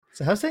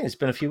So how's things? It's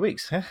been a few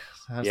weeks. Huh?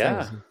 So how's things?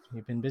 Yeah,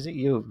 You've been busy?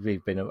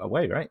 You've been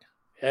away, right?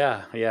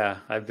 yeah.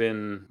 I've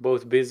been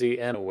both busy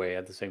and away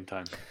at the same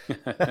time.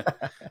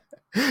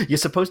 You're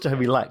supposed to Yeah,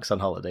 relax on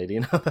holiday, do you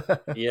know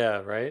that? yeah,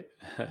 right.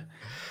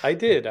 I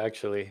did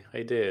actually.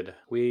 I did.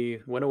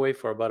 We went away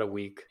for about a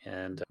week,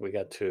 and we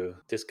got to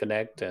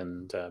disconnect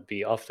and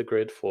be off the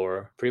grid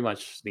for pretty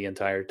much the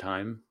entire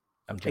time,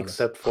 I'm jealous.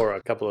 except for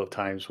a couple of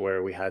times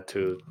where we had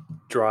to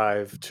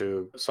drive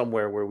to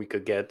somewhere where we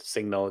could get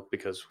signal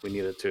because we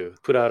needed to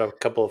put out a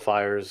couple of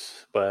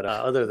fires. But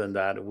other than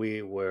that,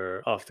 we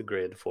were off the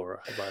grid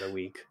for about a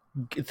week.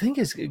 The thing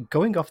is,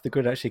 going off the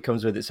grid actually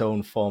comes with its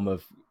own form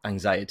of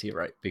anxiety,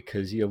 right?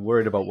 Because you're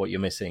worried about what you're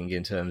missing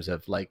in terms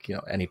of like,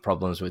 any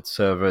problems with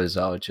servers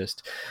or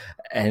just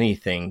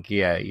anything.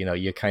 Yeah,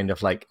 you're kind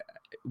of like,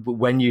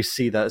 when you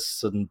see that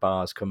sudden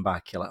bars come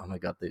back, you're like, oh my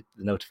God, the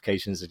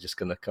notifications are just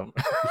going to come.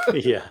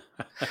 Yeah.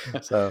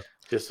 So,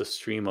 Just a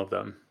stream of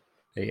them.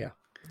 yeah.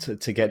 To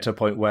get Yeah. to a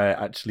point where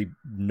actually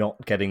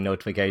not getting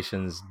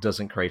notifications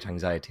doesn't create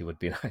anxiety would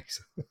be nice.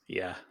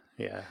 Yeah.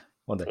 Yeah.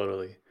 One day.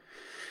 Totally.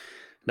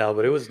 No,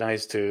 but it was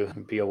nice to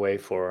be away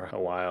for a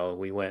while.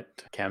 We went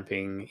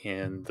camping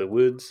in the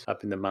woods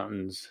up in the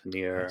mountains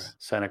near Nice.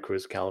 Santa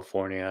Cruz,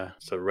 California.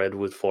 It's a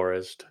redwood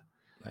forest.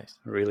 Nice.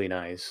 Really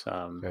nice.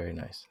 Very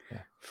nice. Yeah.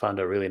 Found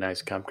a really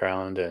nice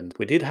campground, and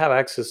we did have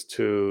access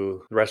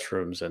to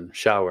restrooms and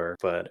shower,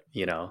 but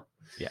Yeah.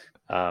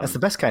 That's the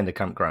um, best kind of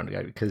campground,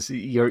 right? Because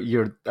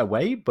you're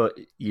away, but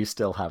you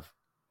still have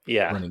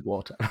yeah, running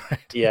water, right?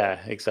 yeah,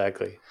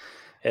 exactly.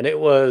 And it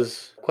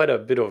was quite a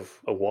bit of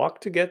a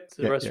walk to get to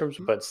the Yeah, yeah.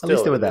 restrooms, but At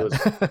least still, they were it there.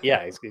 was,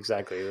 yeah,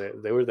 exactly.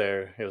 They were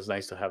there. It was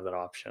nice to have that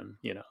option.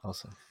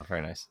 Awesome.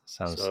 Very nice.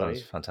 Sounds So,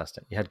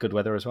 fantastic. You had good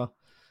weather as well.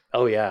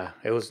 oh yeah,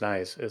 it was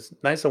nice. It's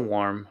nice and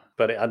warm,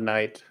 but at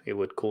night it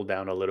would cool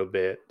down a little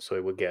bit, so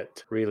it would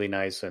get really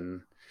nice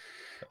and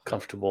Perfect.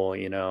 comfortable.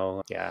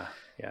 Yeah,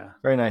 yeah,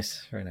 Very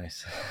nice. Very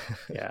nice.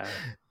 yeah.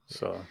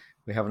 So,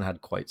 We haven't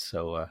had quite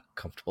so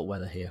comfortable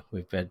weather here.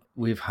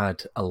 We've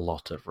had a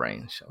lot of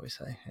rain, shall we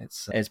say?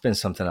 It's been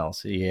something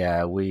else.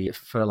 Yeah, we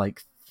for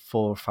like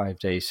 4 or 5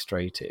 days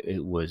straight.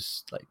 It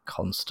was like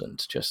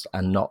constant, just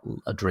and not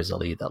a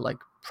drizzle either. Like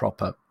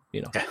proper,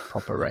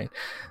 proper rain.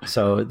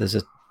 So there's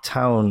a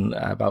town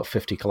about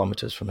 50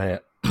 kilometers from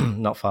here,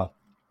 not far,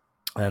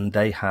 and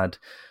they had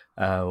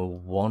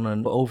one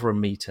and over a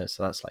meter.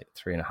 So that's like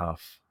three and a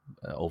half,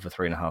 over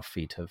 3.5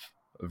 feet of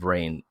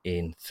rain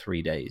in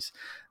 3 days.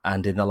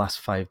 And in the last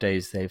 5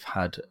 days, they've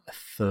had a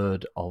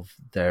third of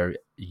their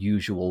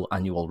usual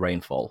annual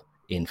rainfall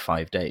in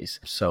 5 days.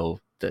 So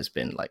there's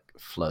been like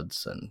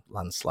floods and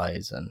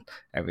landslides and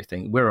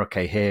everything. We're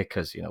okay here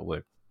because,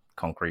 we're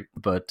concrete.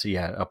 But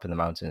yeah, up in the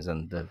mountains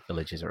and the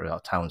villages or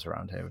towns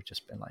around here have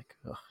just been like,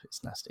 oh,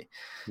 it's nasty.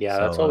 yeah,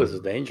 that's So, always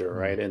a danger, mm,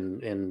 right?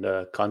 In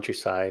the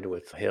countryside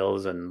with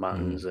hills and mm,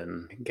 mountains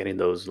and getting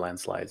those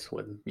landslides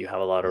when you have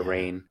a lot of yeah,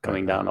 rain right,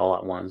 coming right. down all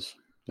at once.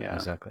 Yeah.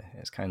 Exactly.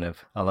 It's kind of,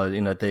 although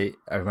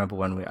I remember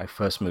when I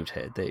first moved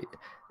here,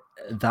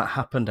 that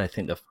happened. I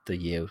think the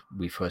year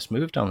we first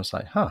moved, I was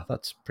like, "Huh,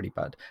 that's pretty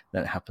bad."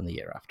 Then it happened the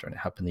year after, and it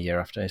happened the year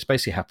after. It's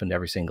basically happened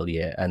every single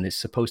year, and it's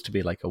supposed to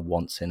be like a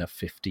once in a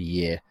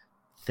 50-year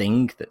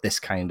thing that this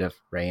kind of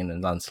rain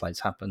and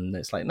landslides happen.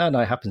 It's like, no,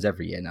 it happens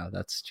every year now.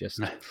 That's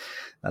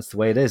the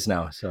way it is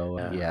now. So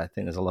Yeah. yeah, I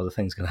think there's a lot of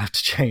things going to have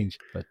to change,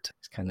 but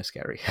it's kind of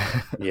scary.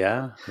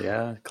 Yeah,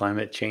 yeah.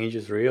 Climate change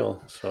is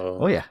real. Oh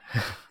So, yeah,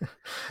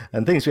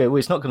 and things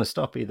it's not going to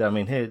stop either. I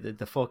mean, here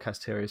the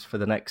forecast here is for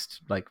the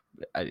next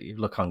you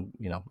look on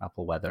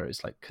Apple Weather,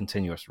 it's like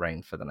continuous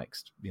rain for the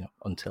next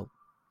until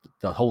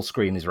the whole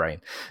screen is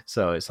rain.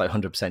 So it's like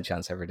 100%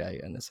 chance every day,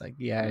 and it's like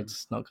yeah, mm,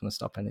 it's not going to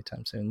stop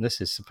anytime soon. This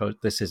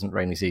isn't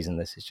rainy season.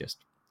 This is just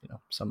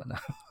summer now.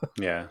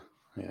 yeah,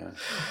 yeah.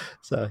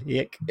 So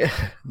yick,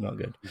 not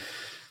good.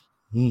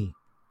 Hmm.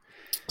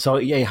 So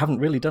yeah, you haven't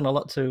really done a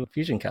lot to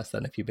Fusion Cast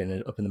then if you've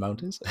been up in the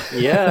mountains.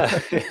 Yeah.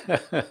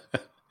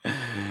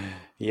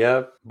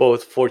 Yeah,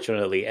 both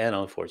fortunately and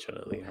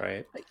unfortunately,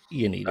 right?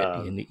 You need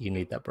it. You Um,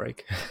 need that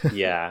break.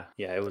 yeah,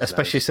 it was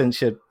Especially nice.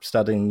 since you're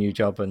starting a new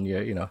job and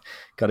you're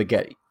got to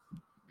get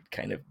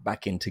kind of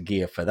back into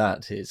gear for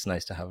that. It's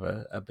nice to have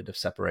a bit of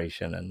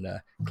separation and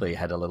clear your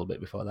head a little bit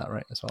before that,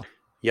 right? As well.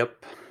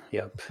 Yep,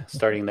 yep.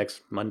 Starting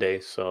next Monday,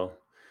 so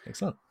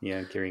Excellent.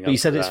 yeah, gearing But you up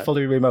said for it's that.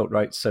 fully remote,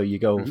 right? So you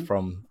go Hmm.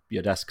 from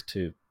your desk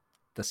to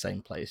the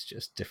same place,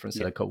 just different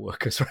set Yeah, of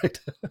co-workers, right?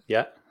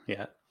 yeah, yeah,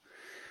 yeah.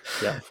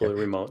 Yeah. Fully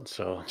remote.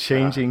 So,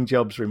 Changing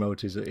jobs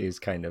remote is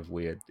kind of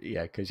weird.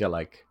 Yeah, because you're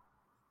like,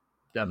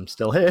 I'm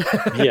still here.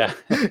 yeah,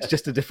 It's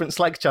just a different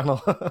Slack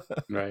channel.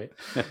 right.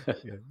 Yeah,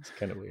 it's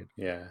kind of weird.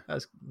 Yeah.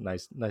 That's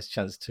nice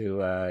chance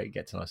to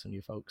get to know some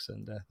new folks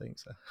and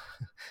things.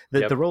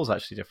 The Yep. role's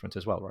actually different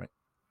as well, right?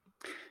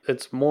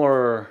 It's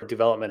more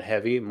development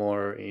heavy,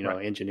 more,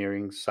 Right.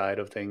 engineering side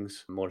of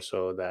things, more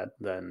so that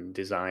than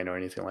design or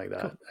anything like Cool.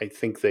 that. I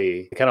think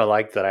they kind of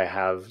like that I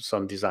have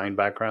some design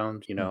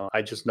background. Mm.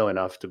 I just know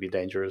enough to be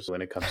dangerous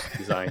when it comes to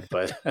design,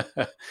 but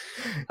you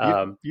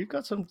um, you've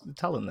got some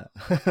talent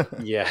there.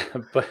 yeah,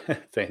 but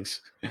thanks.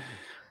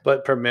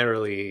 but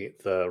primarily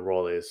the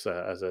role is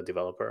as a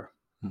developer.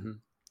 Mm-hmm.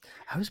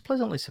 I was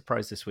pleasantly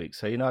surprised this week.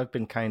 So, I've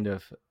been kind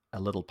of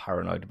a little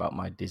paranoid about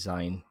my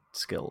design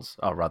skills,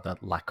 or rather,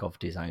 lack of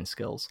design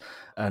skills.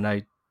 And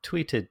I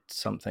tweeted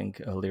something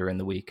earlier in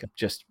the week,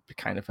 just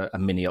kind of a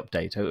mini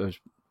update. It was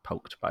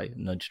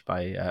nudged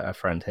by a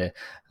friend here,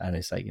 and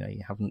it's like,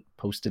 you haven't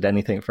posted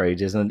anything for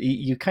ages. And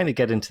you kind of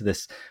get into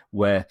this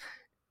where,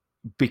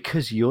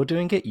 because you're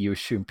doing it, you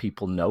assume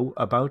people know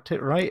about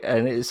it, right?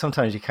 And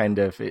sometimes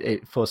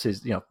it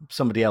forces,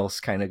 somebody else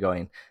kind of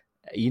going,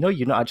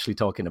 you're not actually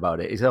talking about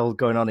it. It's all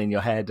going on in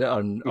your head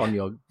on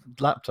your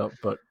laptop,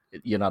 but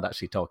you're not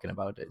actually talking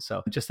about it.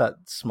 So just that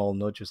small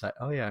nudge was like,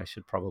 oh yeah, I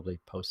should probably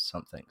post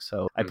something.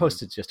 So I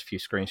posted just a few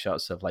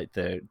screenshots of like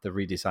the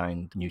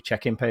redesigned new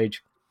check-in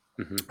page.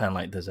 Mm-hmm. And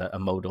like there's a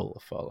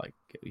modal for like,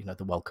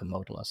 the welcome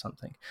modal or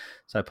something.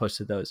 So I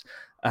posted those.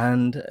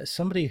 And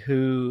somebody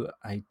who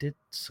I did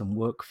some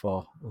work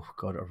for,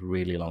 a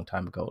really long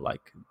time ago,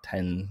 like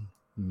 9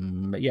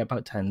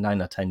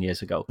 or 10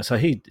 years ago. So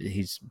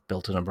he's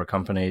built a number of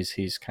companies.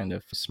 He's kind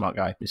of a smart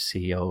guy. He's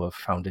CEO of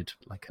founded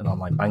like an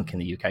online bank in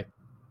the UK.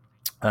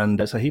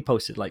 And so he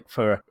posted like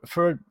for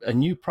a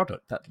new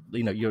product that,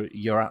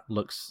 your app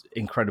looks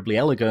incredibly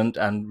elegant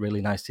and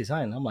really nice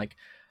design. I'm like,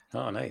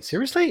 oh, nice.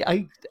 Seriously?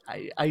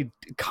 I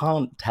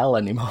can't tell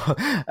anymore.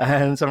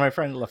 And so my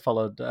friend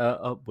followed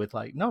up with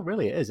like, no,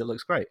 really, it is. It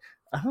looks great.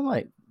 And I'm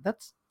like,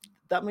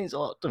 that means a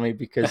lot to me,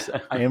 because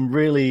I am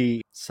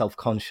really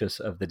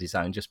self-conscious of the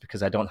design, just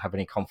because I don't have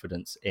any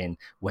confidence in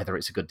whether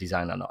it's a good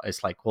design or not.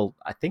 It's like, well,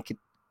 I think it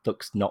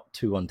looks not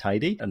too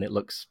untidy and it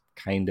looks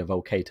kind of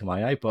okay to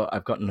my eye, but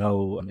I've got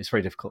it's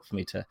very difficult for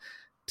me to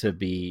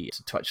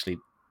actually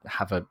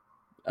have an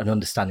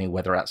understanding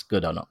whether that's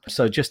good or not.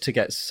 So just to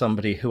get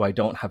somebody who I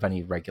don't have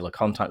any regular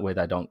contact with,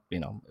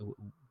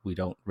 we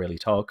don't really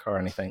talk or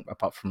anything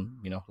apart from,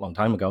 a long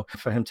time ago,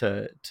 for him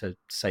to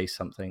say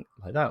something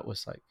like that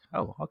was like,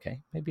 oh,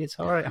 okay, maybe it's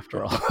all right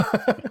after all.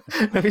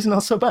 Maybe it's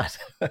not so bad.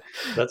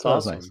 That's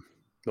awesome. Nice.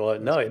 Well,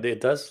 no,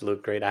 it does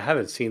look great. I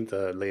haven't seen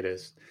the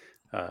latest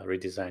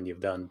redesign you've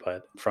done,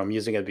 but from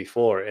using it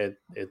before,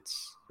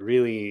 it's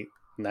really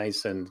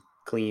nice and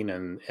clean,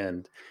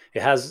 and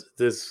it has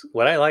this,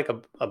 what I like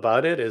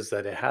about it is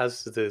that it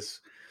has this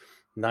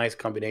nice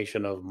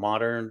combination of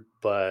modern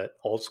but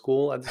old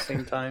school at the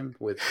same time,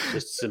 with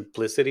just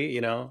simplicity,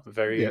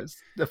 very. Yes,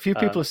 a few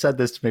people have said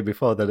this to me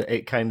before, that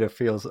it kind of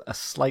feels a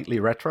slightly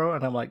retro,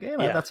 and I'm like,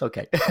 that's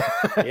okay.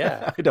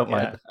 Yeah, I don't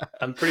mind.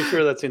 I'm pretty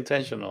sure that's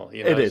intentional.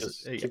 It is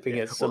just keeping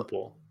it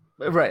simple.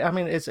 Right. I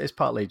mean, it's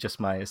partly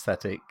just my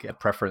aesthetic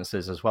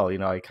preferences as well.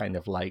 I kind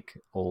of like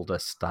older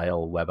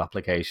style web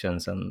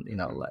applications, and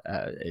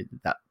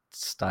that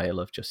style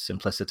of just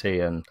simplicity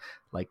and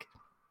like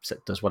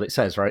does what it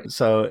says, right?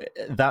 So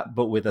that,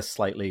 but with a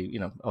slightly,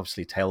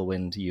 obviously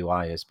Tailwind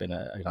UI has been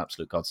an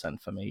absolute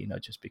godsend for me,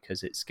 just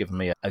because it's given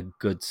me a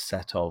good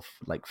set of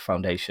like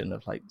foundation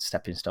of like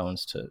stepping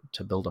stones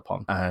to build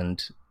upon.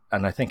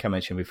 And I think I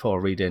mentioned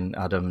before, reading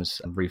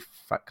Adam's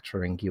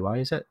Refactoring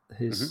UI, is it?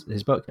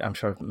 His book? I'm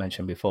sure I've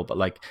mentioned before, but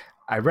like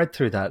I read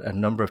through that a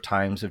number of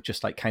times of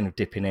just like kind of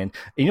dipping in.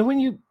 When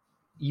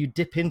you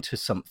dip into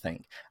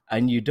something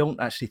and you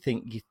don't actually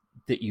think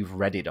that you've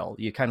read it all,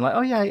 you're kind of like,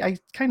 oh yeah, I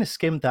kind of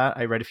skimmed that.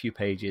 I read a few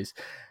pages.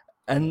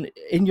 And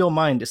in your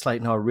mind, it's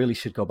like, no, I really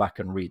should go back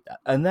and read that.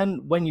 And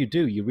then when you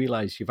do, you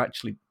realize you've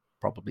actually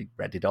probably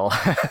read it all,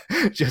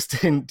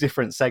 just in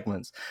different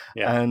segments.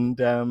 Yeah.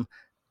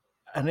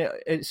 And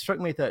it struck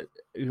me that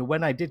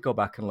when I did go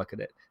back and look at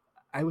it,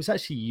 I was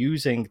actually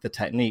using the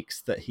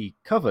techniques that he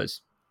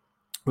covers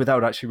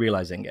without actually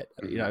realizing it.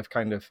 Mm-hmm.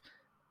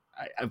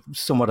 I've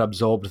somewhat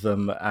absorbed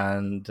them,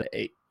 and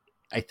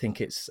I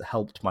think it's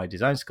helped my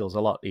design skills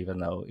a lot, even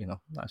though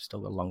I've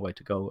still got a long way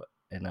to go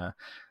in a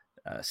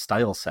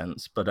style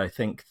sense. But I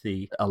think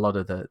a lot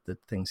of the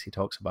things he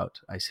talks about,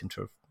 I seem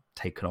to have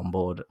taken on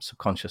board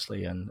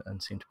subconsciously and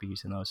seem to be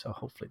using those, so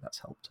hopefully that's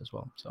helped as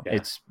well. So yeah.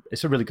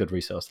 It's a really good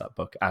resource, that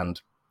book, and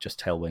just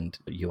Tailwind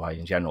UI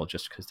in general,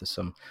 just because there's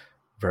some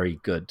very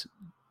good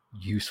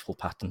useful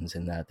patterns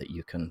in there that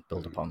you can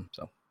build upon.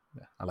 So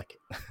yeah, I like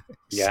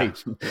it.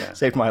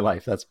 Saved my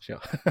life, that's for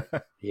sure.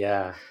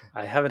 Yeah,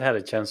 I haven't had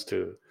a chance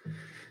to.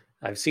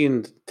 I've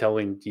seen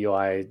Tailwind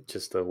UI,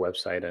 just the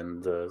website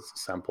and the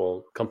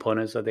sample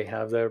components that they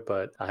have there,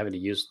 but I haven't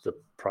used the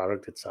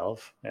product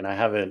itself, and I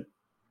haven't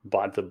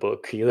bought the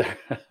book either.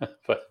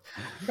 But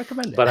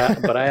recommend it.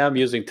 but I am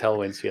using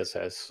Tailwind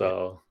CSS,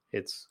 so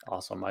it's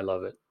awesome. I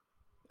love it.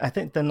 I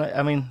think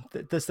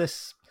there's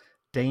this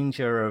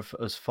danger of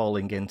us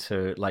falling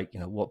into like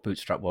what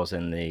Bootstrap was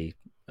in the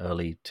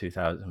early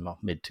 2000s, well,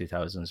 mid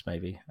 2000s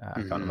maybe.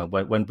 I can't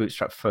remember when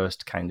Bootstrap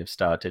first kind of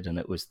started, and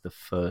it was the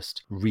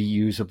first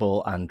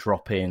reusable and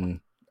drop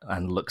in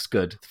and looks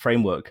good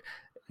framework.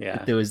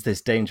 Yeah, there was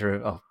this danger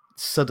of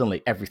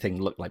suddenly everything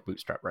looked like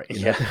Bootstrap, right?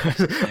 Yeah.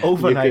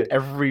 Overnight,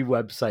 every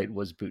website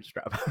was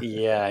Bootstrap.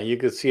 Yeah, you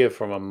could see it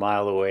from a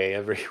mile away,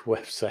 every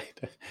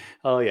website.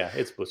 Oh yeah,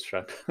 it's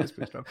Bootstrap. It's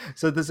Bootstrap.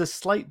 So there's a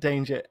slight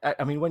danger.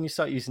 I mean, when you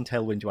start using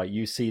Tailwind UI,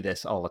 you see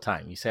this all the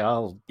time. You say,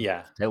 "Oh,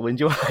 Yeah, Tailwind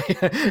UI,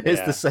 it's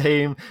yeah. the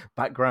same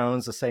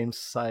backgrounds, the same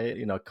site,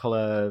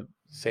 color,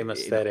 Same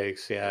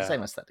aesthetics, yeah.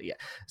 same aesthetic." Yeah.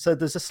 So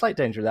there's a slight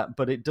danger of that,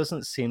 but it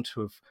doesn't seem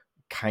to have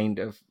kind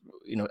of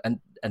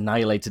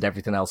annihilated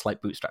everything else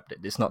like Bootstrap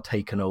did. It's not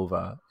taken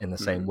over in the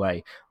same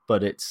way,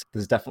 but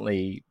there's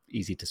definitely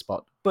easy to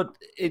spot. But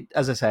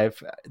as I say,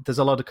 there's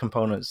a lot of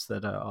components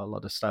that are a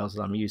lot of styles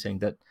that I'm using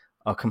that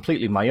are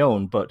completely my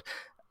own, but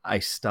I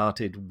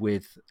started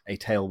with a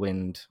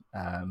Tailwind.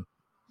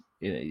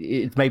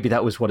 Maybe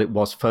that was what it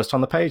was first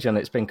on the page, and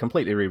it's been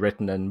completely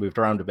rewritten and moved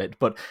around a bit,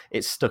 but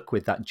it's stuck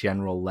with that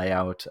general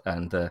layout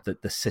and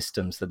the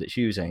systems that it's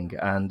using,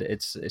 and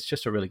it's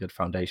just a really good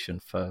foundation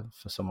for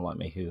someone like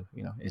me who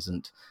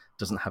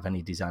doesn't have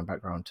any design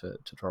background to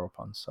draw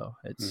upon. So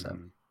it's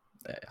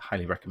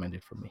highly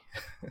recommended from me.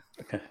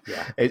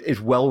 Yeah,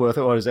 it's well worth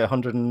it. What is it,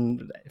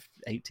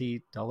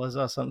 $180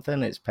 or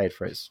something? It's paid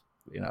for its.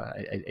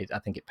 I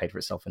think it paid for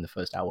itself in the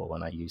first hour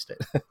when I used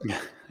it.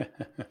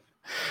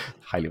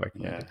 Highly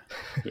recommended.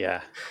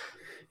 Yeah.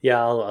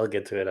 I'll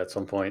get to it at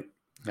some point.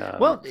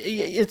 Well,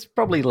 it's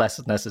probably less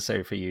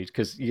necessary for you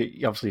because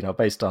you obviously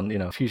based on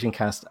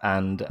FusionCast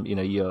and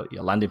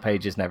your landing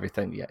pages and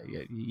everything. Yeah,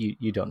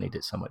 you don't need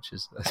it so much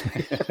as.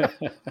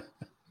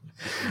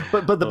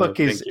 But the book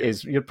is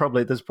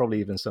there's probably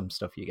even some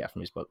stuff you get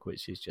from his book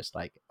which is just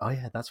like, oh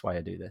yeah, that's why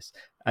I do this.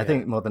 I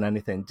think more than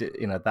anything,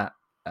 that.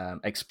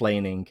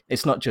 Explaining,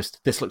 it's not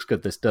just this looks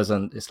good, this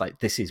doesn't. It's like,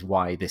 this is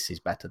why this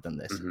is better than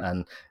this,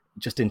 and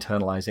just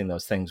internalizing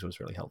those things was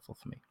really helpful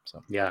for me.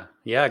 So yeah,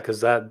 because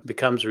that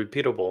becomes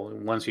repeatable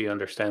once you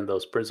understand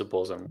those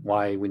principles and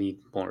why we need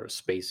more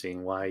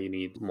spacing, why you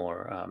need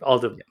more all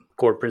the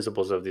core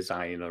principles of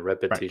design,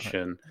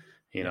 repetition,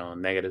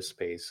 negative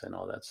space and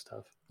all that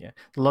stuff. Yeah,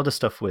 a lot of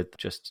stuff with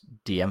just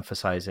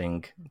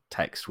de-emphasizing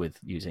text with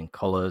using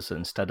colors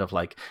instead of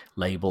like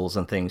labels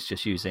and things,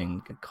 just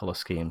using color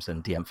schemes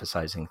and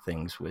de-emphasizing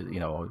things with,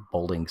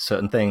 bolding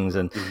certain things.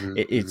 And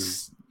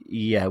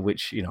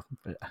which,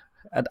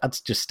 I'd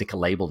just stick a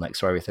label next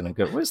to everything and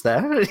go, where's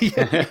there? You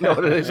know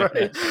what it is,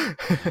 right?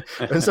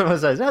 And someone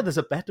says, there's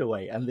a better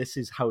way, and this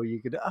is how you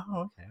could, okay,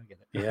 I get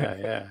it.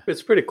 Yeah.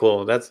 It's pretty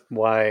cool. That's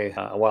why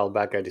a while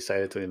back I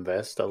decided to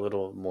invest a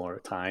little more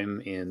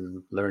time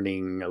in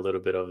learning a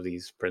little bit of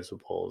these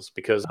principles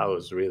because I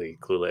was really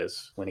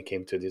clueless when it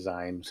came to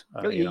design.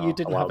 You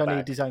didn't have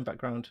any design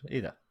background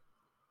either?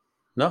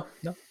 No.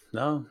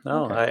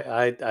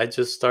 Okay. I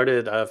just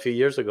started a few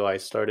years ago. I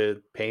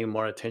started paying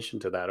more attention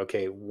to that.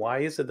 Okay, why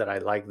is it that I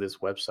like this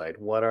website?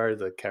 What are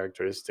the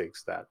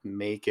characteristics that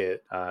make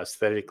it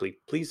aesthetically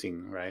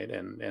pleasing, right?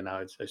 And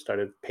I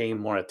started paying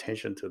more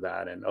attention to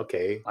that. And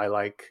okay, I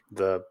like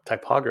the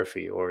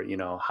typography, or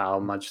how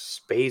much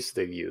space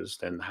they've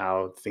used and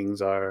how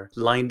things are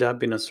lined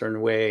up in a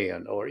certain way,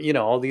 and or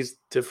all these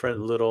different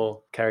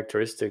little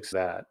characteristics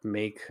that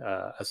make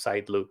a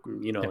site look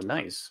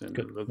nice and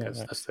look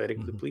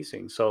aesthetically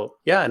pleasing. So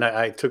and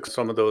I took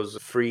some of those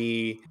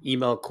free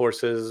email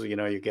courses.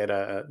 You get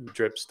a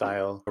drip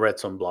style, read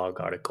some blog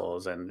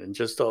articles, and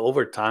just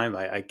over time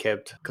I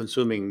kept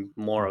consuming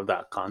more of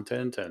that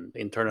content and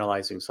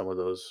internalizing some of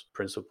those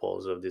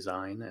principles of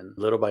design, and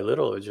little by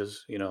little it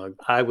just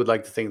I would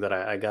like to think that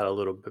I got a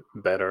little bit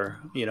better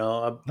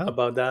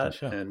about that,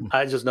 sure. And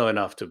I just know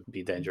enough to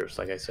be dangerous,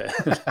 like I said.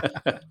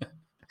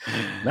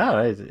 No,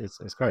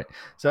 it's great.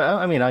 So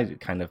I mean, I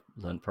kind of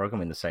learned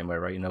programming the same way,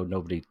 right?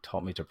 Nobody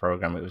taught me to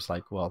program. It was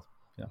like, well,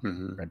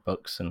 read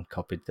books and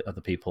copied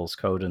other people's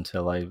code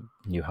until I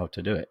knew how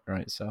to do it,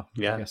 right? So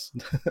I guess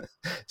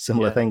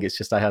similar thing. It's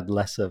just I had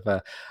less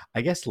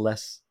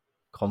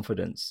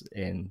confidence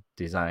in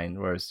design,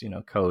 whereas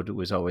code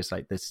was always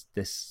like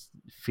this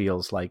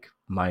feels like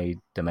my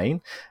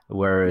domain,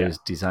 whereas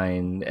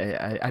design,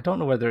 I don't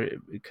know whether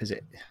because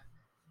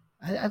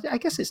I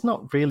guess it's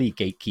not really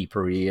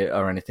gatekeepery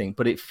or anything,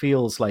 but it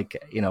feels like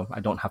I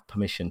don't have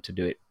permission to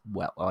do it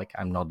well. Like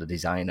I'm not a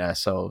designer,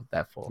 so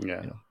therefore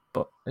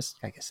But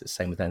I guess it's the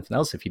same with anything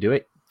else. If you do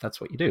it, that's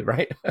what you do,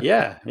 right?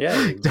 Yeah.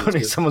 You don't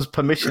need someone's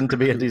permission to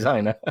be a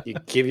designer. You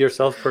give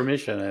yourself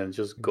permission and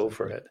just go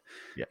for it.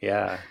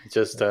 Yeah.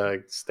 Just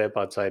step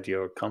outside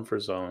your comfort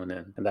zone,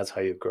 and that's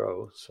how you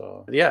grow.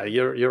 So yeah,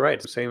 you're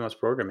right. Same as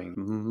programming.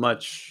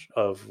 Much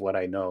of what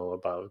I know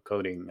about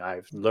coding,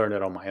 I've learned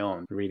it on my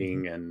own,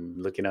 reading and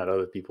looking at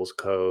other people's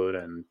code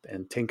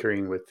and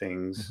tinkering with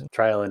things,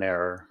 trial and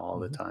error all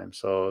the time.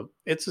 So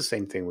it's the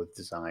same thing with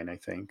design, I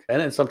think. And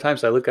then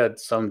sometimes I look at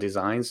some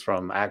designs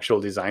from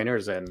actual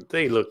designers and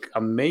they look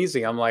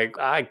amazing. I'm like,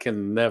 I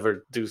can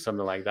never do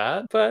something like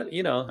that. But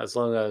as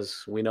long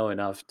as we know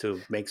enough to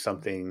make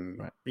something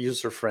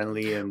user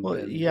friendly and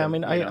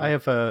I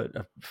have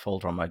a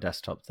folder on my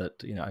desktop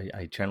that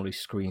I generally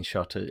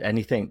screenshot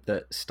anything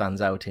that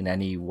stands out in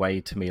any way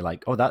to me,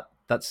 like, oh,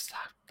 that's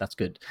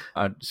good.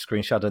 I'd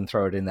screenshot and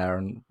throw it in there,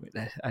 and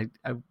I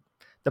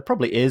There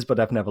probably is, but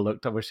I've never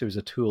looked. I wish there was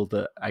a tool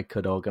that I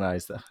could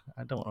organize that.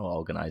 I don't want to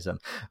organize them,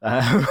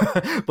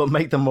 but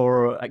make them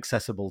more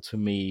accessible to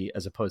me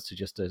as opposed to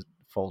just a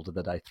folder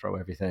that I throw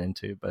everything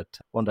into. But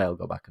one day I'll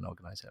go back and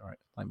organize it, right?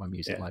 Like my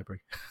music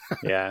library.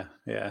 Yeah.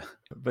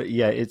 But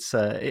yeah, it's.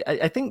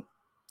 I think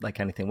like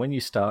anything, when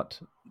you start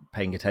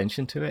paying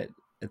attention to it,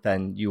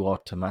 then you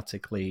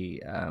automatically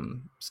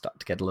start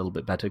to get a little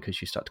bit better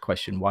because you start to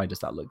question, why does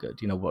that look good?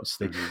 What's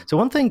the... So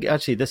one thing,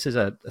 actually, this is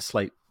a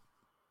slight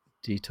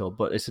detail,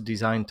 but it's a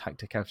design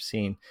tactic I've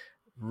seen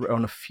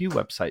on a few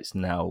websites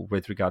now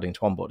with regarding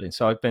to onboarding.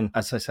 So I've been,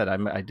 as I said,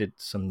 I did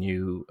some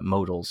new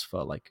modals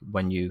for like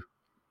when you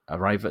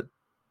arrive at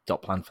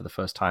Dotplan for the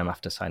first time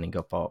after signing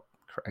up or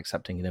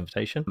accepting an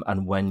invitation,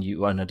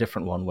 and a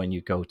different one when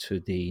you go to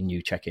the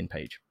new check-in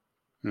page.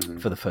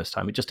 For the first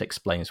time. It just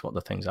explains what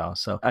the things are.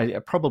 So I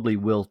probably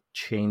will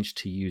change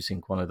to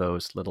using one of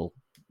those little,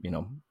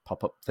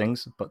 pop-up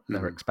things, but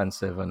they're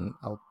expensive, and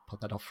I'll put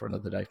that off for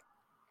another day,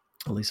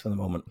 at least for the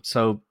moment.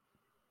 So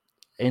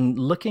in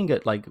looking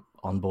at like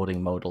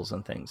onboarding modals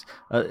and things,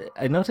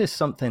 I noticed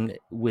something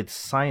with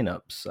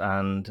signups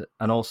and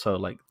also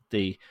like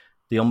the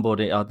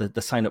onboarding or the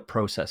sign-up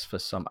process for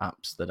some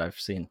apps that I've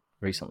seen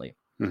recently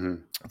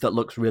that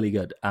looks really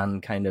good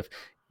and kind of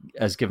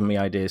has given me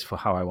ideas for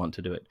how I want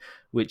to do it,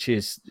 which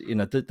is,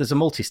 there's a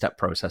multi-step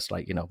process,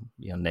 like,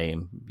 your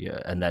name,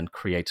 and then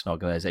create an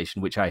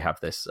organization, which I have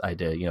this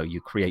idea,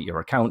 you create your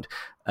account,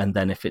 and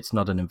then if it's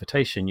not an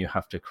invitation, you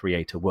have to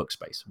create a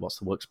workspace. What's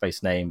the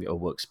workspace name? Your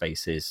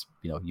workspace is,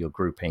 your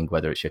grouping,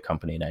 whether it's your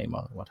company name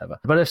or whatever.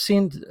 But I've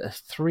seen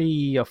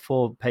 3 or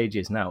 4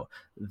 pages now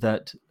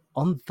that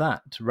on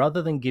that,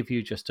 rather than give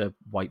you just a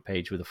white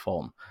page with a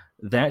form,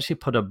 they actually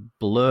put a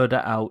blurred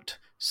out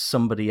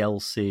somebody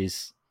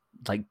else's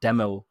like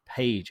demo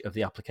page of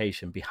the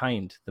application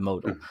behind the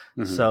modal.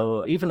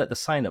 So even at the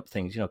sign up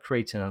things,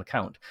 creating an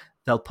account,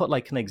 they'll put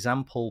like an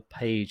example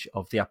page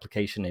of the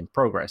application in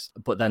progress,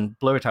 but then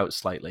blur it out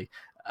slightly.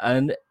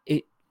 And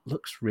it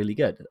looks really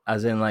good,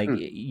 as in like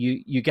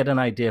you get an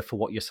idea for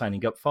what you're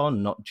signing up for,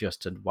 not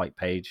just a white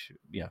page.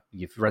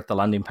 You've read the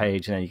landing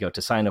page and then you go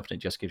to sign up and it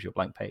just gives you a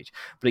blank page,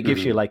 but it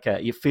gives you like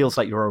it feels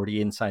like you're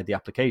already inside the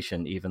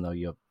application, even though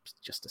you're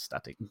just a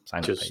static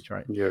sign up page,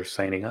 right? You're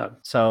signing up.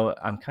 So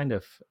I'm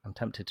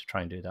tempted to try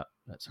and do that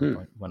at some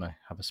point when I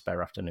have a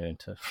spare afternoon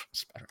to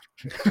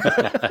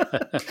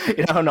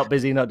I'm not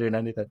busy, not doing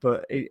anything,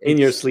 but in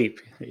your sleep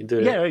you do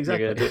it. Yeah,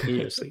 exactly. You're gonna do it in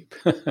your sleep.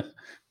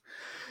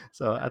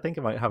 So I think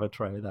I might have a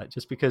try of that,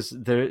 just because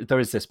there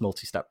is this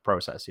multi-step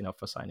process,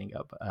 for signing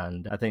up,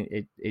 and I think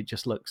it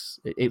just looks,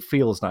 it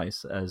feels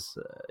nice as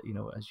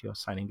as you're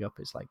signing up.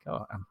 It's like,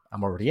 oh,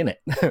 I'm already in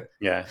it.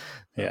 Yeah.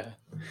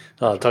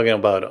 Talking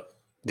about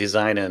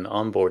design and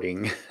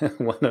onboarding,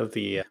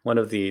 one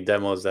of the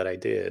demos that I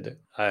did,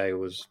 I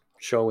was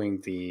showing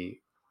the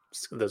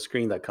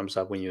screen that comes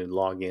up when you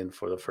log in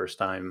for the first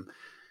time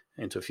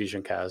into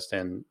FusionCast,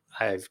 and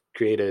I've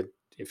created,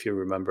 if you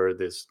remember,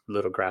 this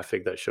little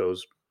graphic that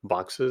shows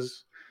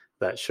boxes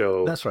that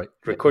show that's right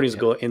recordings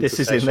go into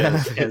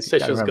sessions and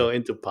sessions go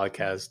into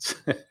podcasts.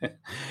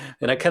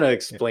 And I kind of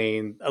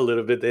explained a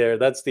little bit there.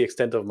 That's the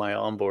extent of my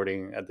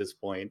onboarding at this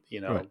point.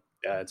 Right.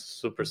 Yeah, it's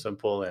super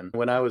simple. And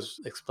when I was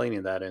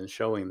explaining that and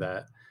showing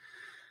that,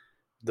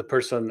 the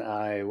person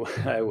I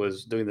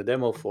was doing the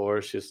demo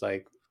for, she's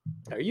like,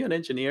 "Are you an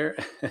engineer?"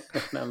 And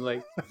I'm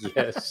like,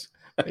 "Yes."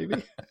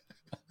 Maybe.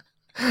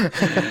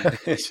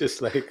 It's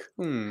just like,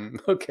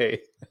 okay.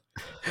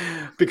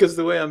 Because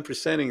the way I'm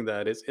presenting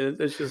that it's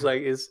just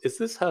like, is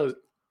this how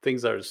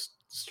things are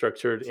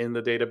structured in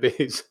the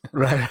database?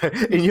 Right.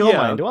 In your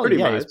mind, well,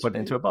 yeah, much. it's put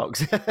into a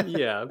box.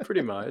 Yeah,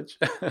 pretty much.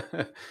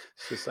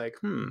 It's just like,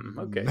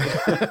 okay.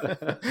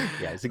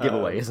 Yeah, it's a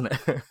giveaway, isn't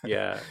it?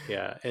 Yeah.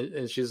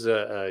 And she's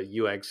a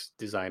UX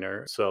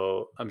designer,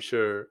 so I'm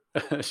sure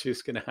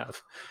she's going to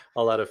have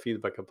a lot of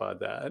feedback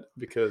about that,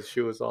 because she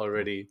was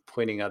already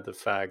pointing out the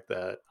fact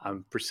that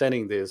I'm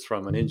presenting this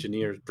from an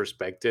engineer's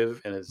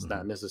perspective, and it's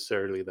not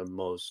necessarily the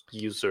most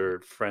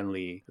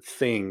user-friendly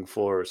thing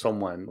for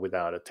someone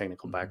without a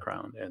technical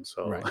background. And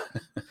so... Right.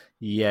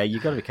 Yeah, you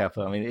got to be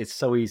careful. I mean, it's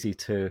so easy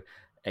to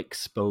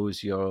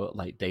expose your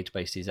like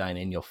database design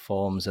in your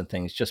forms and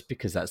things just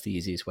because that's the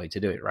easiest way to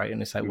do it, right?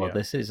 And it's like, well,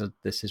 this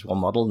is one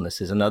model and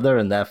this is another,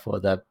 and therefore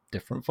they're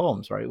different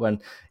forms, right?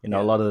 When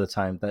a lot of the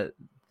time that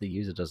the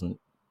user doesn't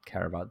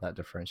care about that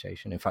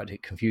differentiation. In fact,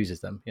 it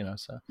confuses them,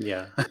 so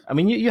yeah. I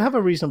mean, you have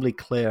a reasonably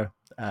clear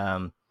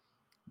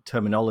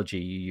terminology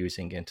you're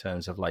using in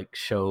terms of like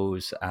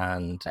shows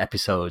and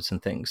episodes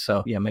and things,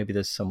 so yeah, maybe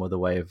there's some other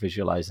way of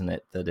visualizing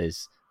it that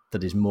is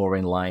more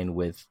in line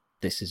with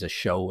this is a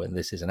show and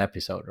this is an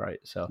episode, right?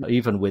 So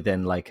even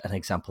within like an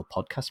example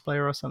podcast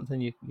player or something,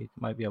 you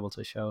might be able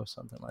to show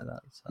something like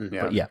that. So,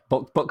 but yeah,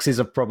 boxes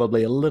are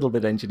probably a little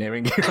bit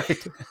engineering,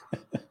 right?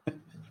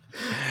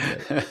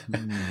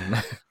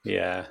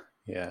 Yeah.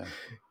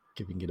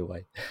 Giving it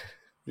away.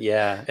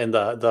 Yeah, and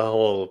the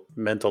whole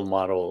mental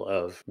model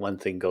of one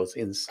thing goes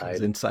inside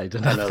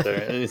another.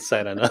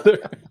 Inside another.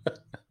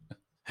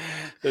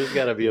 There's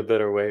got to be a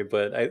better way.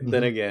 But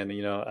then Mhm. again,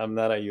 I'm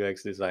not a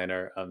UX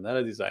designer. I'm not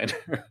a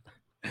designer.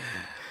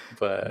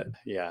 But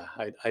yeah,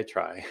 I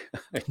try.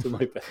 I do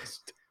my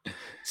best.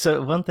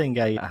 So one thing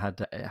I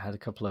had a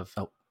couple of.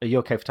 Oh, are you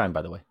okay for time,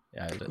 by the way?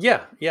 Yeah. Yeah,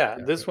 yeah.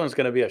 Yeah. This Okay. one's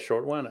gonna be a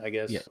short one. I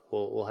Yeah. guess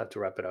we'll have to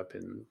wrap it up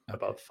in Okay.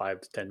 about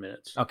 5 to 10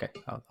 minutes. Okay.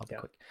 I'll be Yeah.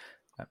 quick.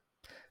 Uh,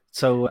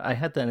 So I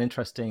had an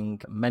interesting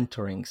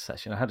mentoring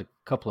session. I had a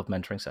couple of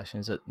mentoring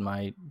sessions at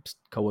my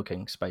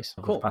co-working space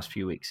over the Cool. past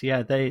few weeks.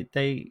 Yeah,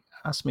 they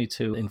asked me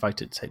to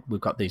invite it. Say,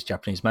 we've got these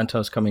Japanese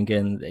mentors coming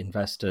in,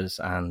 investors,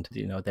 and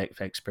their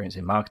experience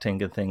in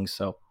marketing and things.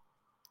 So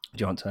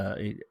do you want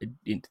to?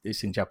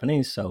 It's in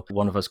Japanese, so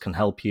one of us can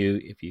help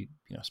you if you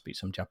speak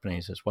some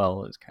Japanese as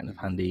well. It's kind of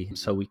handy.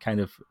 So we kind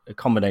of a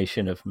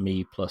combination of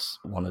me plus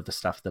one of the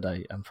staff that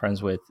I am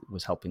friends with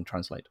was helping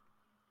translate.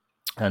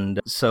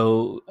 And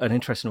so, an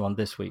interesting one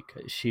this week.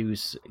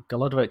 She's got a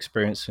lot of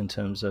experience in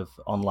terms of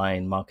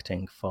online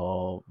marketing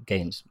for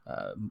games,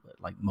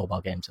 like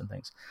mobile games and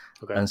things.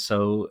 Okay. And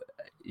so,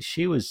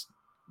 she was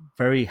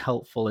very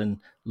helpful in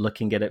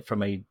looking at it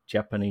from a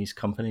Japanese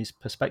company's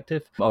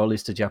perspective, or at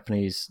least a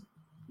Japanese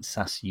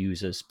SaaS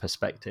user's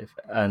perspective.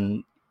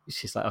 And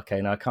she's like, okay,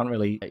 now I can't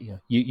really,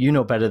 you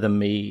know better than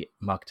me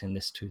marketing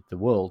this to the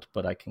world,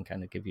 but I can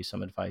kind of give you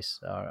some advice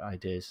or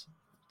ideas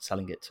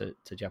selling it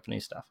to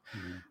Japanese staff.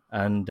 Mm-hmm.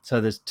 And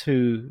so there's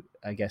two,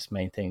 I guess,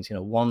 main things.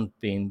 One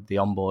being the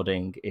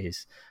onboarding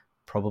is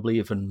probably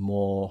even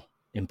more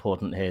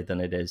important here than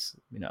it is,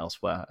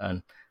 elsewhere.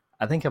 And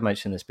I think I've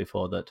mentioned this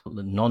before that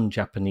the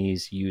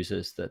non-Japanese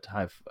users that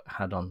I've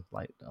had on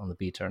the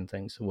beta and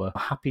things were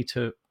happy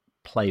to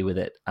play with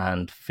it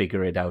and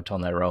figure it out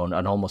on their own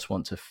and almost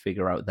want to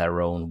figure out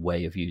their own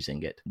way of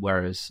using it.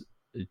 Whereas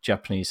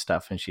Japanese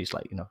stuff, and she's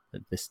like,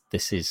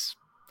 this is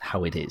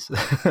how it is.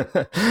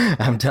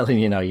 I'm telling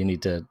you now, you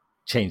need to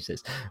change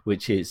this,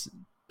 which is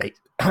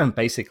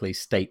basically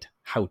state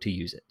how to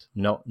use it.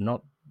 Not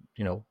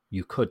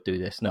you could do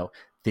this. No,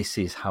 this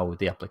is how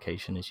the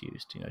application is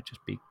used.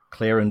 Just be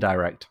clear and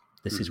direct.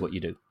 This is what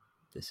you do.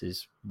 This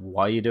is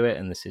why you do it,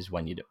 and this is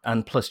when you do it.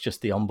 And plus,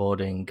 just the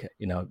onboarding.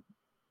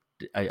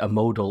 A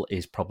modal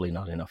is probably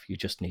not enough. You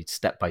just need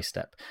step by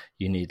step.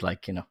 You need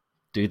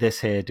do this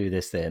here, do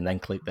this there, and then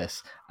click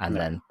this, and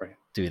then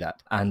do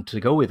that. And to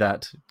go with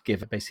that,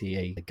 give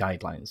basically a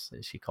guidelines,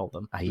 as she called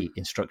them, i.e.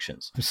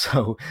 instructions.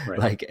 So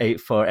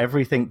for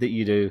everything that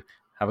you do,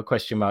 have a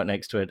question mark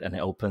next to it, and it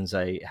opens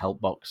a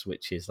help box,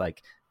 which is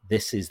like,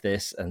 this is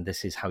this, and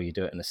this is how you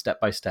do it, and a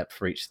step by step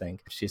for each thing.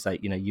 She's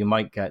like, you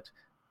might get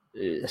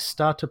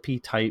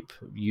startup-y type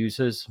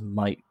users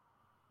might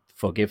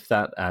forgive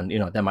that, and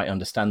they might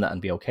understand that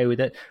and be okay with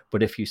it.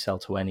 But if you sell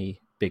to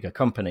any bigger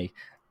company,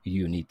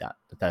 you need that.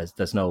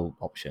 There's no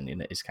option.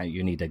 It's kind of,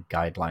 you need a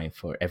guideline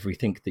for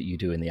everything that you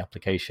do in the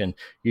application.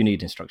 You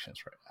need instructions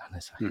for it. And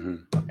it's like,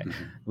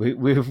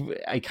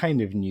 okay. I kind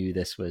of knew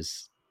this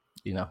was,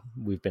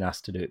 we've been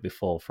asked to do it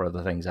before for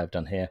other things I've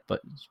done here,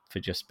 but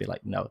for just be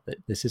like, no,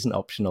 this isn't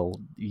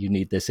optional. You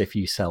need this if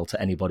you sell to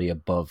anybody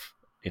above,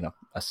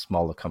 a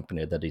smaller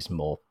company that is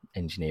more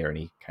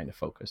engineering kind of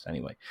focused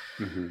anyway.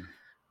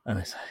 And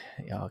it's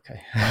like, yeah,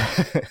 okay.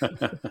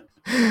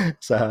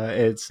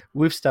 So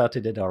we've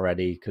started it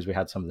already because we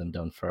had some of them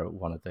done for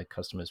one of the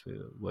customers we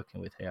were working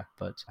with here,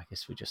 but I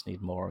guess we just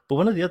need more. But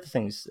one of the other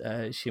things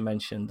she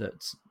mentioned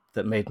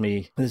that made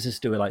me, this is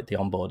to do with like the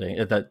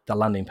onboarding, the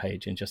landing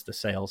page and just the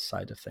sales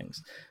side of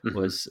things,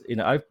 was,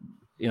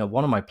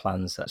 one of my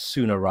plans that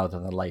sooner rather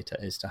than later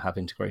is to have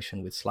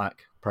integration with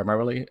Slack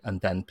primarily, and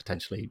then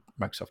potentially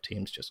Microsoft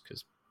Teams, just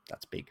because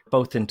that's big,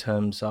 both in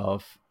terms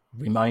of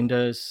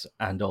reminders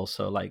and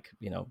also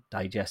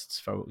digests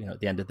for at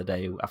the end of the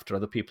day after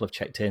other people have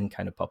checked in,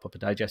 kind of pop up a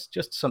digest,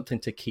 just something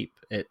to keep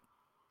it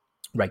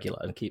regular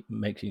and keep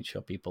making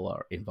sure people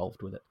are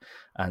involved with it,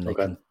 and they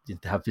can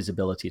have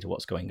visibility to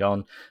what's going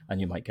on, and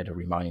you might get a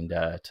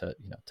reminder to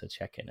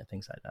check in and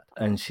things like that.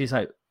 And she's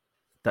like,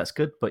 that's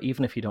good, but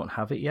even if you don't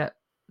have it yet,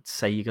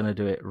 say you're going to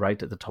do it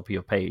right at the top of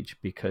your page,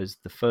 because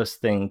the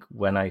first thing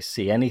when I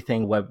see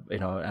anything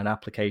an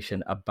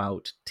application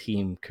about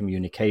team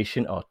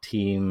communication or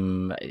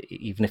team,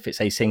 even if it's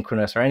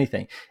asynchronous or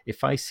anything,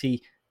 if I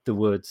see the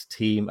words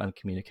team and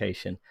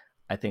communication,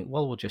 I think,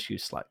 well, we'll just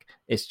use Slack.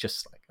 It's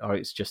just Slack, or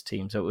it's just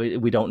Teams. So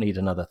we don't need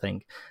another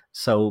thing.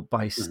 So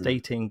by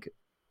stating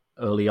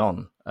early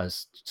on,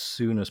 as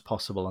soon as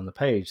possible on the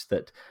page,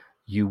 that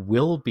you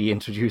will be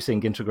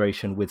introducing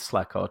integration with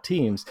Slack or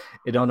Teams,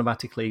 it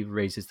automatically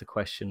raises the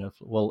question of,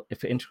 well,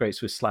 if it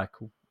integrates with Slack,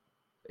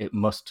 it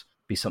must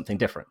be something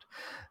different.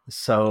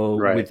 So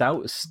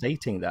without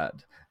stating that,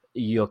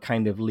 you're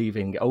kind of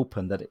leaving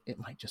open that it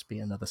might just be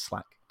another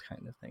Slack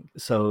kind of thing.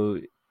 So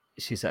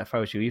she said, if I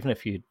was you, even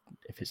if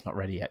it's not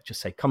ready yet,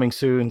 just say coming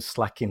soon,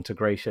 Slack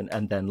integration,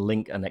 and then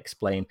link and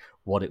explain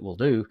what it will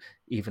do,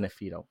 even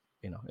if you don't,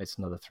 it's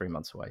another 3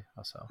 months away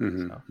or so.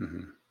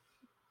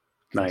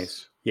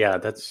 Nice. Yeah,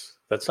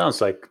 that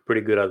sounds like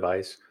pretty good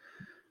advice.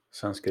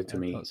 Sounds good to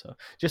me. So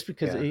just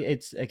because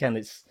it's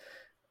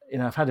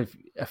I've had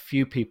a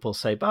few people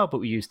say, oh, but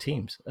we use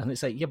Teams, and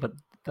it's like, yeah, but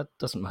that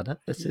doesn't matter.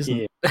 This Yeah.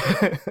 isn't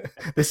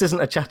this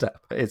isn't a chat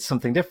app. It's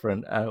something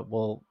different.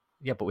 Well,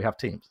 yeah, but we have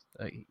Teams.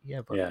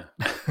 Yeah, but Yeah.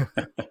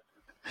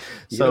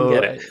 You don't so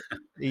get it.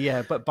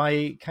 yeah, but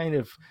by kind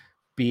of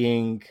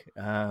being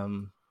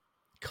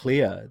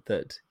clear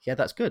that yeah,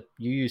 that's good.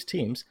 You use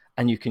Teams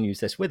and you can use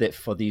this with it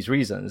for these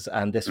reasons,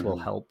 and this will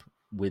help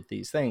with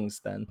these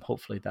things. Then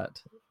hopefully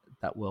that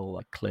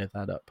will clear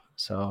that up.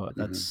 So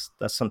that's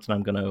something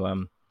I'm going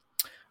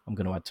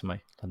to add to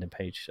my landing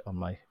page on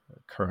my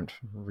current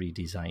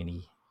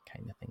redesigny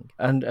kind of thing.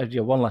 And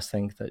one last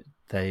thing that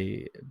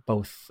they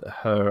both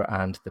her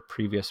and the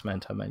previous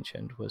mentor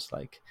mentioned was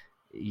like,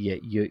 yeah,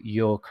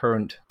 your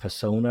current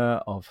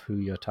persona of who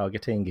you're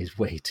targeting is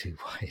way too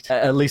wide.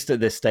 At least at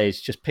this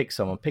stage, just pick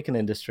someone, pick an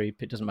industry.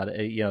 It doesn't matter.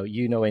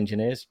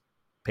 Engineers,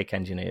 pick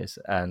engineers,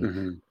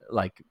 and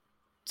like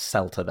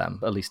sell to them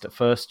at least at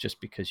first.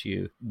 Just because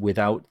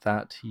without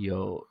that,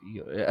 you're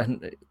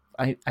and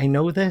I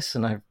know this,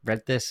 and I've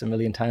read this a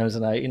million times,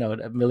 and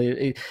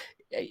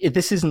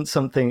this isn't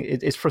something.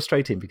 It's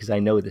frustrating because I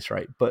know this,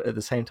 right? But at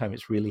the same time,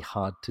 it's really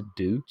hard to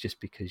do just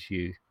because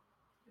you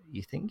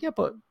think, yeah,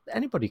 but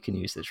anybody can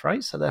use this,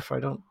 right? So therefore, I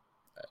don't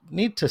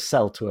need to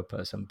sell to a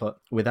person. But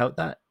without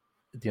that,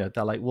 they're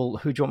like, well,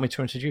 who do you want me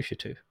to introduce you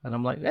to? And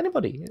I'm like,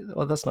 anybody.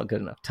 Well, that's not good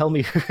enough. Tell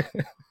me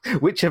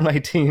which of my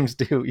teams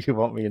do you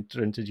want me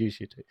to introduce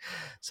you to?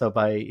 So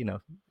by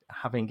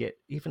having it,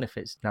 even if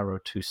it's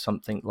narrowed to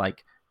something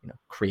like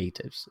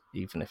creatives,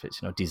 even if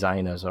it's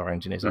designers or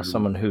engineers or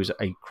someone who's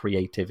a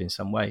creative in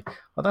some way,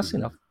 well, that's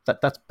enough.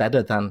 That's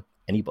better than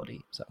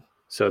anybody.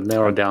 So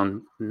narrow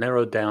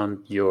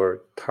down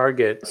your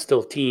target,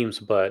 still teams,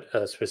 but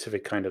a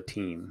specific kind of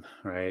team,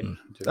 right?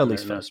 At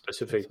least in a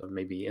specific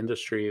maybe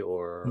industry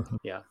or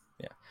yeah.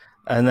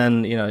 And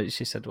then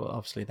she said, well,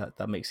 obviously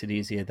that makes it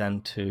easier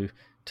then to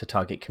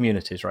target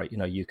communities, right?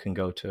 You can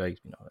go to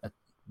a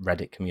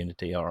Reddit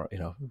community or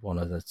one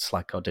of the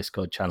Slack or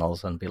Discord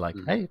channels and be like,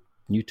 hey,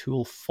 new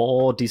tool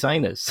for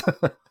designers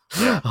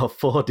or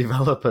for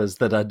developers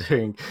that are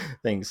doing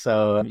things.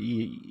 So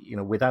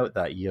without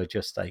that, you're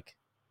just like,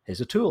 here's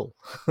a tool.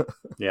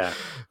 Yeah.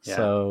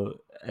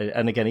 So,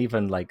 and again,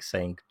 even like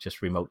saying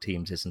just remote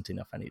teams isn't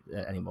enough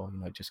anymore,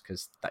 just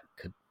because that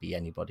could be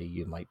anybody.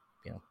 You might,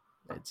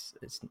 it's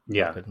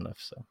not good enough.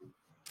 So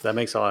that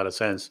makes a lot of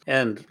sense.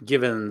 And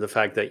given the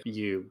fact that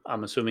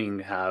I'm assuming,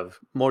 have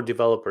more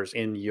developers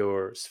in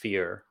your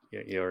sphere,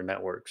 your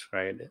networks,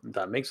 right?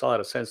 That makes a lot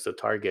of sense to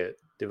target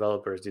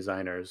developers,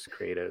 designers,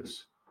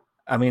 creatives.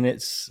 I mean,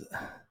 it's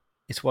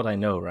what I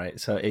know, right?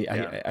 So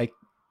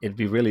it'd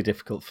be really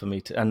difficult for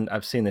me to, and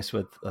I've seen this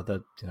with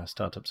other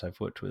startups I've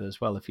worked with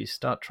as well. If you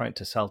start trying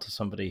to sell to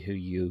somebody who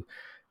you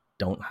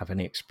don't have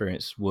any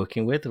experience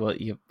working with, well,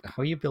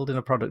 how are you building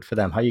a product for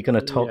them? How are you going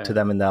to talk to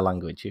them in their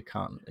language? You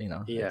can't,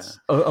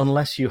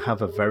 unless you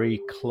have a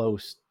very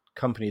close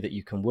company that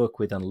you can work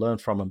with and learn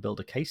from and build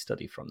a case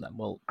study from them.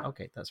 Well,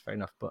 okay, that's fair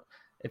enough. But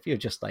if you're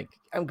just like,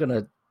 I'm going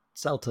to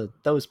sell to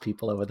those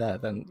people over there,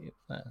 then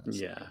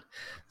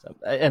So,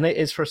 and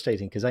it's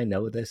frustrating because I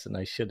know this and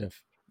I should have,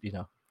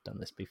 done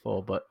this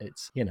before, but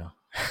it's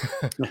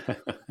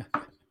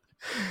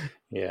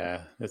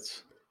yeah,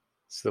 it's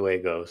the way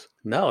it goes.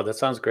 No, that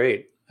sounds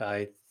great.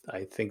 I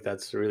think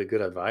that's really good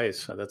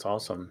advice. That's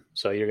awesome.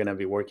 So you're going to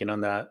be working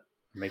on that,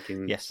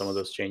 making some of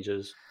those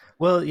changes.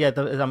 Well, yeah.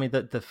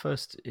 The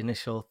first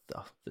initial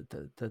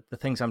the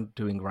things I'm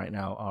doing right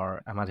now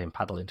are I'm adding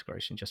paddle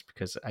integration just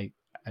because I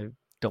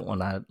don't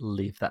want to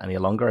leave that any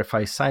longer. If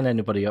I sign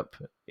anybody up,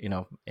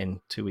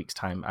 in 2 weeks'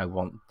 time, I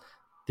want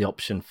the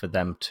option for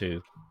them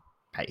to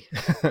pay.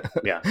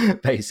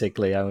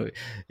 Basically,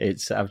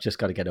 I've just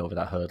got to get over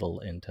that hurdle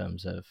in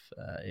terms of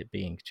it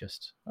being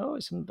just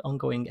it's an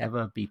ongoing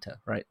ever beta,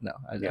 right? No,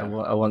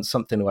 I want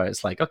something where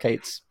it's like, okay,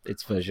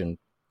 it's version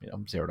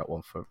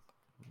 0.1 for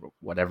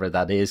whatever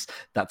that is,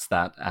 that's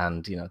that,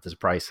 and there's a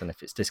price, and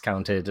if it's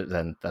discounted,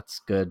 then that's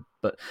good.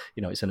 But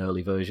it's an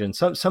early version,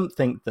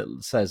 something that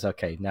says,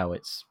 okay, now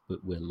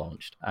we're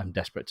launched. I'm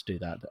desperate to do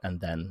that, and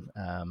then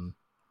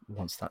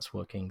once that's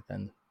working,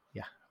 then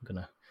I'm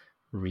gonna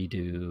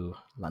redo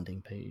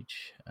landing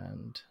page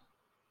and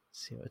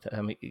see what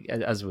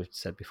as we've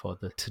said before,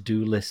 the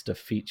to-do list of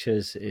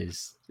features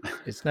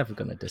it's never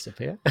going to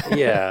disappear.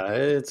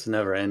 It's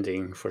never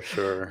ending for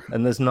sure.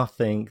 And there's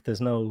nothing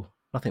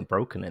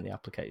broken in the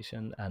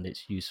application, and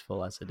it's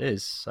useful as it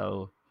is.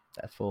 So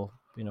therefore,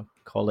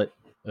 call it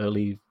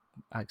early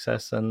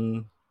access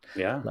and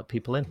let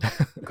people in.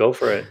 Go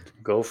for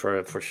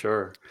it for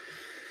sure.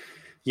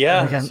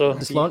 Yeah. Again, so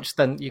this launch,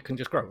 then you can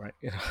just grow, right?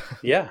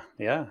 Yeah.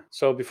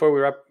 So before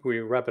we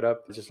wrap it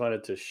up, I just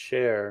wanted to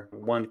share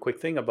one quick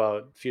thing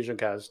about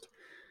FusionCast.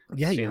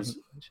 Since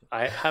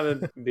I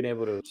haven't been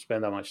able to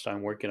spend that much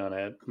time working on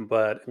it,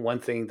 but one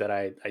thing that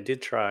I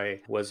did try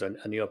was a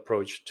new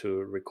approach to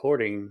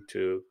recording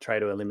to try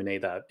to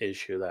eliminate that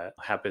issue that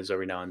happens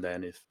every now and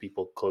then if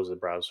people close the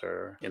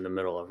browser in the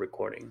middle of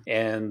recording.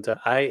 And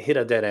I hit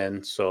a dead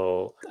end.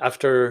 So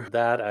after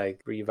that, I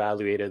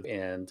reevaluated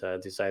and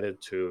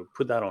decided to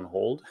put that on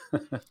hold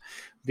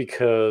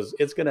because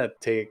it's going to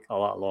take a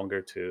lot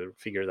longer to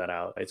figure that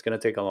out. It's going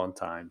to take a long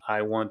time.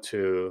 I want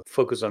to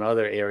focus on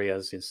other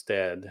areas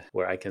instead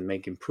where I can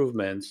make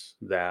improvements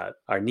that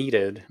are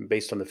needed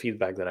based on the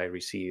feedback that I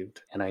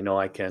received. And I know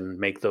I can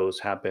make those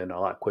happen a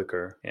lot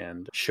quicker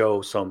and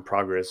show some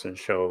progress and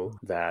show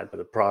that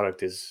the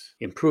product is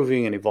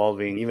improving and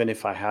evolving. Even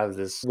if I have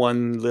this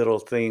one little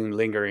thing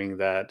lingering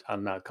that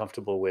I'm not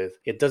comfortable with,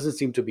 it doesn't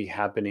seem to be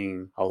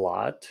happening a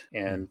lot.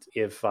 And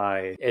if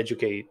I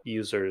educate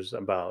users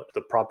about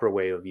the proper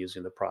way of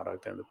using the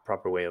product and the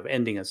proper way of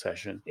ending a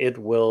session, it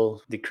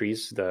will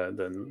decrease the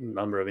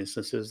number of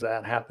instances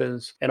that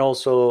happens. And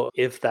also,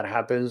 if that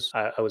happens,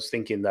 I was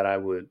thinking that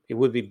it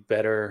would be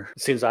better,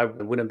 since I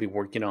wouldn't be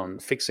working on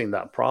fixing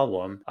that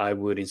problem, I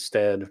would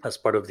instead, as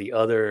part of the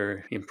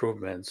other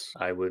improvements,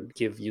 I would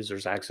give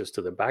users access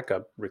to the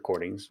backup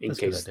recordings in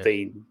case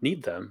they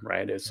need them,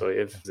 right? So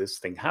if this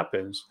thing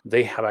happens,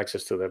 they have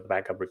access to the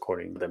backup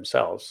recording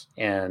themselves.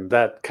 And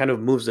that kind of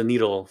moves the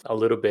needle a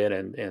little bit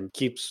and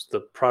keeps the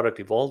product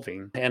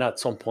evolving. And at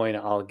some point,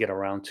 I'll get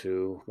around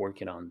to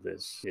working on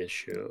this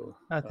issue.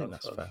 I think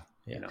that's fair.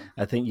 Yeah,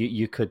 I think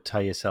you could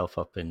tie yourself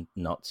up in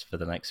knots for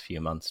the next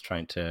few months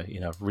trying to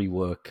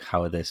rework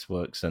how this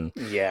works, and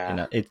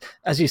it,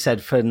 as you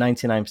said, for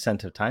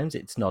 99% of times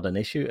it's not an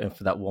issue, and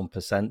for that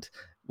 1%,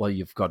 well,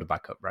 you've got a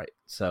backup, right?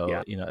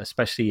 So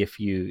especially if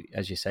you,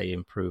 as you say,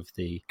 improve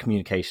the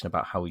communication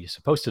about how you're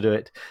supposed to do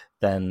it,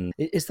 then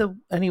is there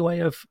any way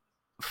of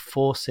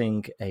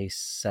forcing a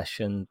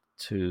session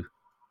to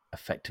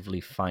effectively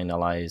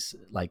finalize,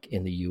 like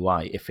in the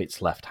UI, if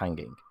it's left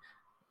hanging?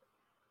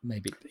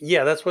 Maybe.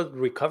 Yeah, that's what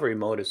recovery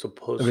mode is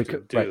supposed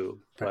to do.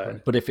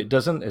 Right. But if it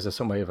doesn't, is there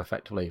some way of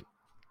effectively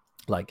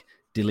like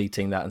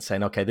deleting that and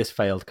saying, okay, this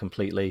failed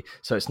completely,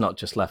 so it's not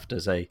just left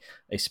as a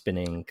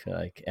spinning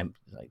like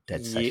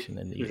dead session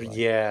in the UI?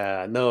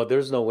 Yeah, no,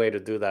 there's no way to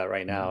do that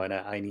right now, and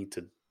I need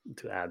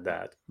to add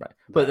that. Right.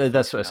 But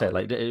that's what I say,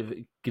 like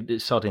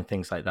sorting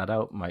things like that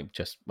out might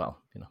just,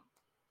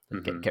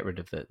 get rid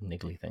of the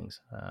niggly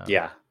things.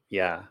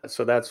 Yeah.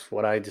 So that's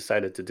what I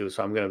decided to do.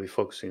 So I'm going to be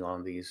focusing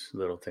on these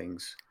little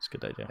things. It's a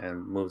good idea.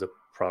 And move the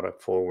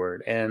product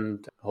forward.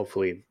 And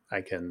hopefully I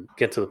can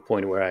get to the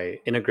point where I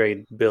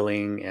integrate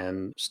billing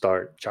and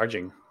start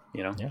charging,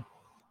 Yeah.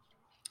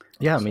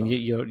 Yeah, I mean,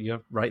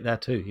 you're right there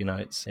too.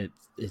 It's an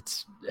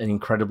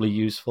incredibly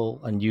useful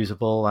and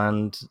usable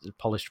and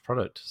polished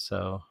product.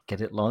 So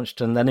get it launched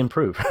and then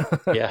improve.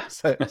 Yeah.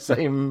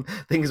 Same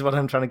thing is what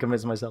I'm trying to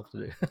convince myself to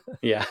do.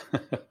 Yeah.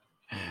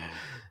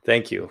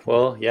 Thank you.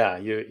 Well, yeah,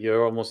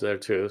 you're almost there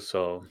too.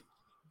 So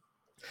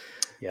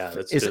yeah,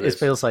 it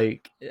feels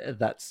like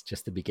that's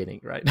just the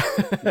beginning, right?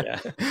 Yeah.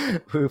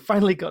 We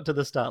finally got to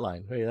the start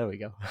line. Hey, there we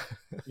go.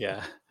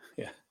 Yeah.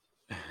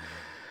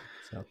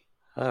 So,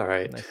 all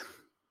right. Nice.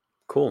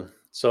 Cool.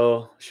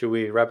 So should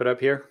we wrap it up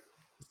here?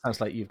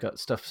 Sounds like you've got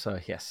stuff. So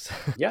yes.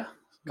 Yeah.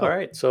 Cool. All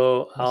right.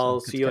 So I'll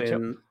see you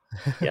in.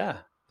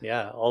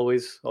 Yeah.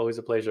 Always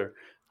a pleasure.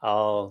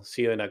 I'll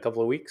see you in a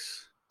couple of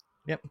weeks.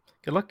 Yep.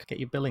 Good luck. Get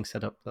your billing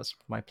set up. That's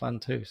my plan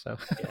too. So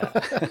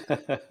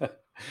yeah.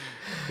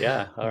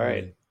 Yeah. All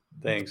right.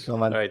 Thanks. Cool,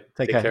 man. All right.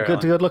 Take care.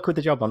 Good luck with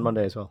the job on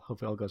Monday as well.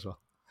 Hopefully all goes well.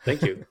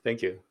 Thank you.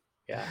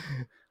 Yeah.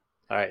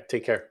 All right.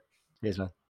 Take care. Cheers, man.